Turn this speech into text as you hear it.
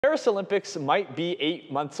Paris Olympics might be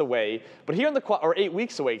 8 months away, but here in the or 8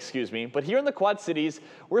 weeks away, excuse me, but here in the Quad Cities,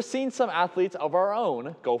 we're seeing some athletes of our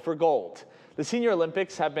own go for gold. The Senior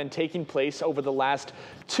Olympics have been taking place over the last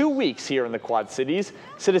 2 weeks here in the Quad Cities.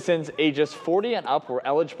 Citizens ages 40 and up were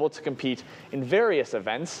eligible to compete in various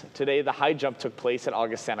events. Today, the high jump took place at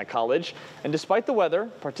Augustana College, and despite the weather,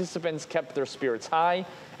 participants kept their spirits high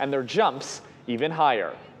and their jumps even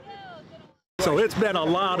higher. So it's been a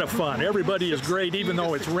lot of fun. Everybody is great, even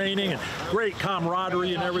though it's raining, and great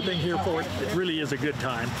camaraderie and everything here for it. It really is a good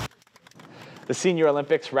time. The Senior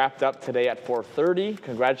Olympics wrapped up today at 4:30.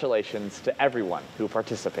 Congratulations to everyone who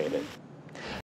participated.